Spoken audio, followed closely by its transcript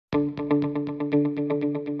Hello,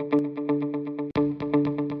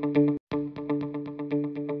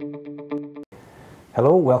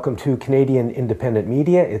 welcome to Canadian Independent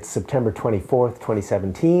Media. It's September 24th,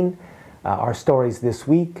 2017. Our stories this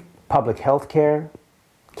week: public health care,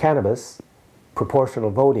 cannabis,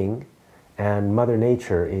 proportional voting, and Mother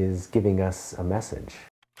Nature is giving us a message.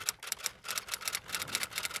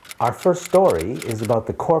 Our first story is about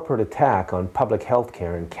the corporate attack on public health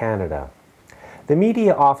care in Canada. The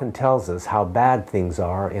media often tells us how bad things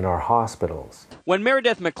are in our hospitals. When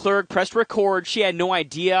Meredith McClurg pressed record, she had no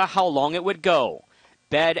idea how long it would go.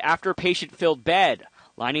 Bed after patient-filled bed,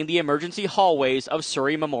 lining the emergency hallways of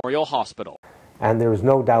Surrey Memorial Hospital. And there is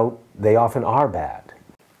no doubt they often are bad.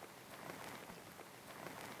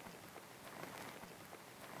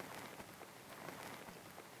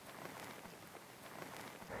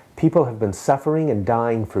 People have been suffering and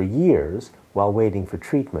dying for years while waiting for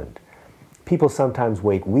treatment. People sometimes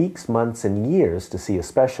wait weeks, months, and years to see a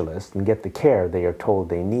specialist and get the care they are told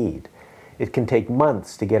they need. It can take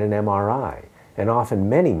months to get an MRI, and often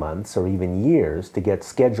many months or even years to get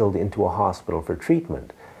scheduled into a hospital for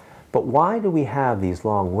treatment. But why do we have these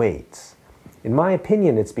long waits? In my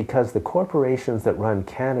opinion, it's because the corporations that run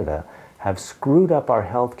Canada have screwed up our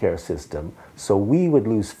healthcare system so we would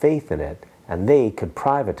lose faith in it and they could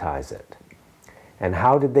privatize it. And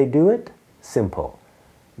how did they do it? Simple.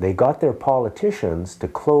 They got their politicians to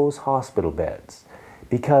close hospital beds,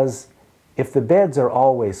 because if the beds are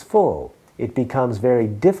always full, it becomes very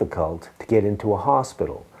difficult to get into a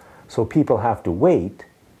hospital. So people have to wait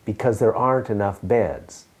because there aren't enough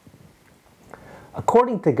beds.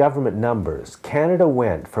 According to government numbers, Canada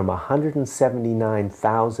went from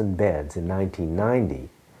 179,000 beds in 1990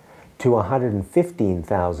 to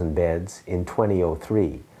 115,000 beds in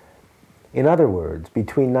 2003. In other words,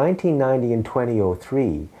 between 1990 and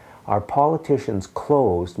 2003, our politicians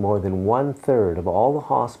closed more than 1/3 of all the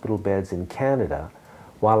hospital beds in Canada,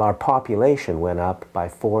 while our population went up by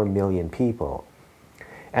 4 million people.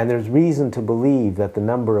 And there's reason to believe that the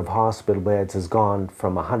number of hospital beds has gone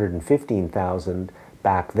from 115,000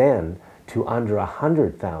 back then to under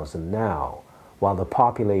 100,000 now, while the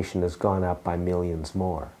population has gone up by millions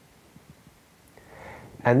more.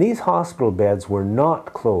 And these hospital beds were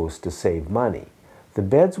not closed to save money. The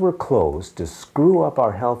beds were closed to screw up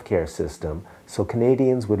our healthcare system so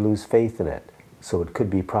Canadians would lose faith in it, so it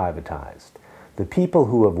could be privatized. The people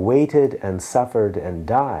who have waited and suffered and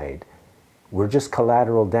died were just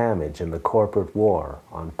collateral damage in the corporate war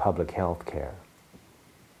on public health care.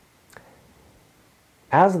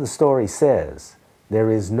 As the story says,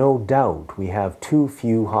 there is no doubt we have too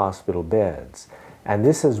few hospital beds, and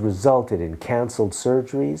this has resulted in cancelled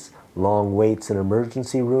surgeries, long waits in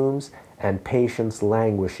emergency rooms, and patients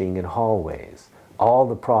languishing in hallways, all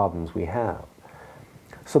the problems we have.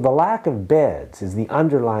 So the lack of beds is the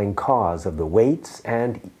underlying cause of the waits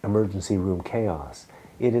and emergency room chaos.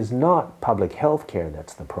 It is not public health care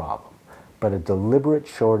that's the problem, but a deliberate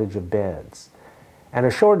shortage of beds. And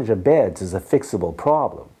a shortage of beds is a fixable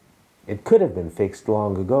problem. It could have been fixed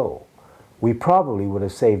long ago. We probably would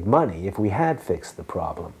have saved money if we had fixed the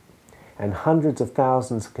problem. And hundreds of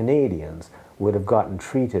thousands of Canadians would have gotten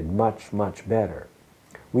treated much, much better.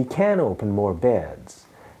 We can open more beds,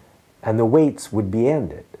 and the waits would be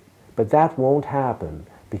ended. But that won't happen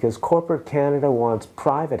because corporate Canada wants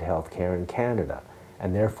private health care in Canada,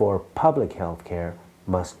 and therefore public health care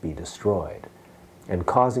must be destroyed. And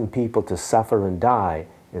causing people to suffer and die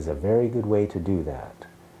is a very good way to do that.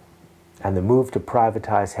 And the move to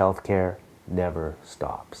privatize health care never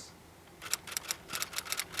stops.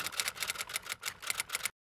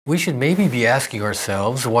 We should maybe be asking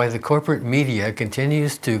ourselves why the corporate media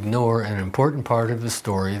continues to ignore an important part of the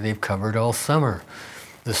story they've covered all summer.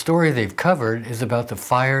 The story they've covered is about the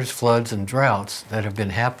fires, floods, and droughts that have been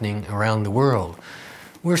happening around the world.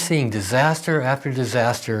 We're seeing disaster after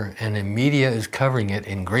disaster, and the media is covering it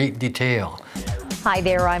in great detail. Hi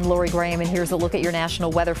there, I'm Lori Graham, and here's a look at your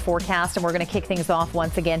national weather forecast. And we're going to kick things off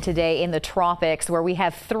once again today in the tropics, where we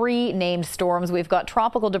have 3 named storms. We've got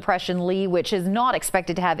Tropical Depression Lee, which is not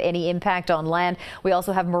expected to have any impact on land. We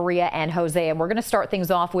also have Maria and Jose, and we're going to start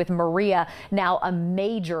things off with Maria, now a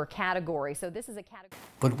major category. So this is a category.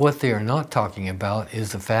 But what they are not talking about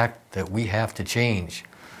is the fact that we have to change.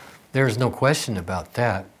 There is no question about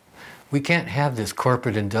that. We can't have this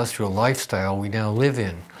corporate industrial lifestyle we now live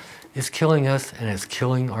in. It's killing us, and it's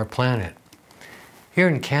killing our planet. Here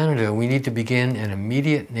in Canada, we need to begin an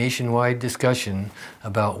immediate nationwide discussion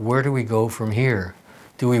about where do we go from here.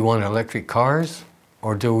 Do we want electric cars,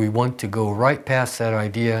 or do we want to go right past that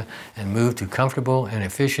idea and move to comfortable and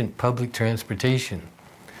efficient public transportation?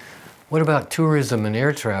 What about tourism and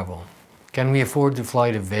air travel? Can we afford to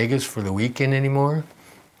fly to Vegas for the weekend anymore?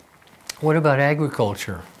 What about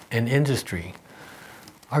agriculture and industry?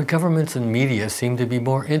 Our governments and media seem to be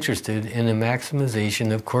more interested in the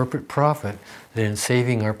maximization of corporate profit than in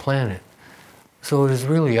saving our planet. So it is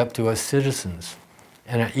really up to us citizens.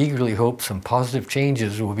 And I eagerly hope some positive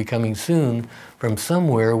changes will be coming soon from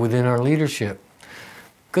somewhere within our leadership.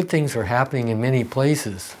 Good things are happening in many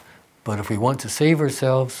places, but if we want to save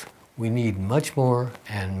ourselves, we need much more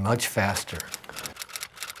and much faster.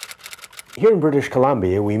 Here in British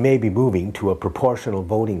Columbia, we may be moving to a proportional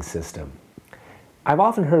voting system. I've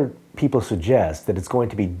often heard people suggest that it's going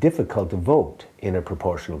to be difficult to vote in a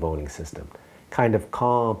proportional voting system, kind of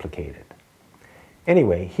complicated.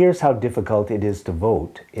 Anyway, here's how difficult it is to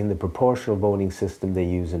vote in the proportional voting system they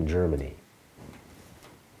use in Germany.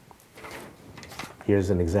 Here's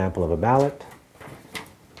an example of a ballot.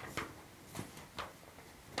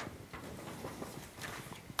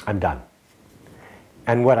 I'm done.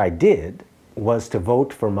 And what I did was to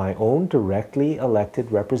vote for my own directly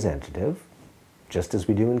elected representative, just as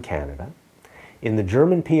we do in Canada. In the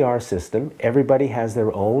German PR system, everybody has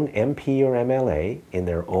their own MP or MLA in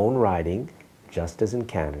their own riding, just as in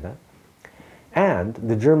Canada. And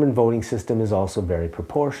the German voting system is also very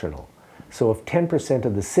proportional. So if 10%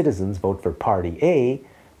 of the citizens vote for Party A,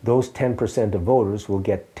 those 10% of voters will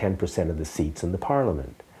get 10% of the seats in the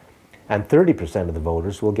parliament. And 30% of the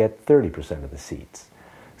voters will get 30% of the seats.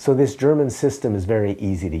 So this German system is very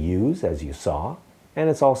easy to use, as you saw, and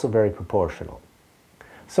it's also very proportional.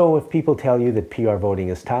 So if people tell you that PR voting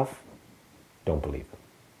is tough, don't believe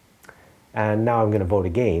them. And now I'm going to vote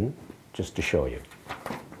again, just to show you.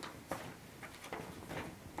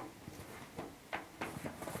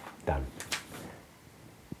 Done.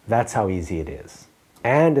 That's how easy it is.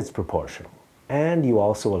 And it's proportional. And you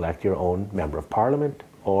also elect your own member of parliament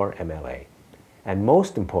or MLA. And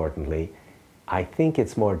most importantly, I think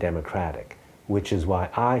it's more democratic, which is why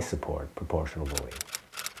I support proportional voting.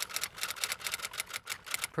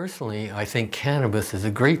 Personally, I think cannabis is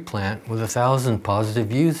a great plant with 1,000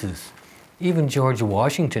 positive uses. Even George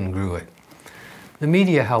Washington grew it. The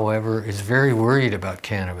media, however, is very worried about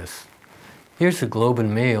cannabis. Here's the Globe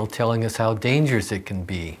and Mail telling us how dangerous it can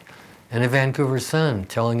be, and the Vancouver Sun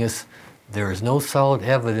telling us there is no solid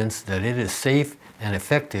evidence that it is safe and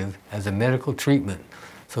effective as a medical treatment,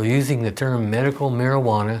 so using the term medical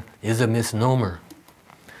marijuana is a misnomer.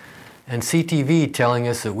 And CTV telling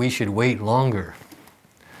us that we should wait longer.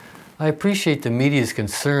 I appreciate the media's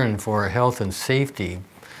concern for our health and safety,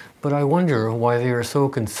 but I wonder why they are so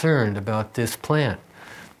concerned about this plant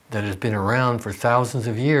that has been around for thousands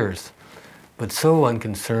of years, but so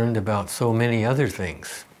unconcerned about so many other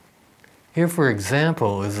things. Here, for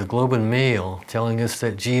example, is the Globe and Mail telling us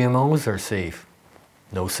that GMOs are safe.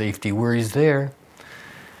 No safety worries there.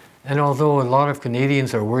 And although a lot of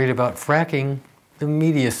Canadians are worried about fracking, the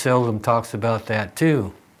media seldom talks about that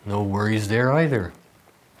too. No worries there either.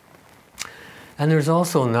 And there's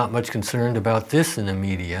also not much concern about this in the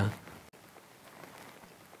media.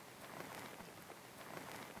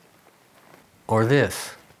 Or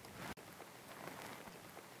this.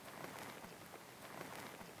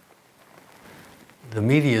 The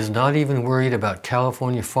media is not even worried about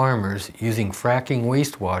California farmers using fracking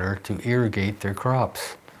wastewater to irrigate their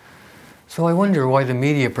crops. So I wonder why the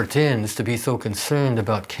media pretends to be so concerned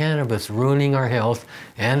about cannabis ruining our health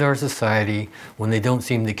and our society when they don't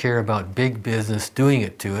seem to care about big business doing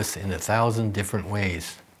it to us in 1,000 different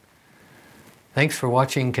ways. Thanks for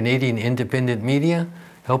watching Canadian Independent Media.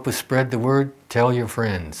 Help us spread the word. Tell your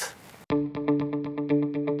friends.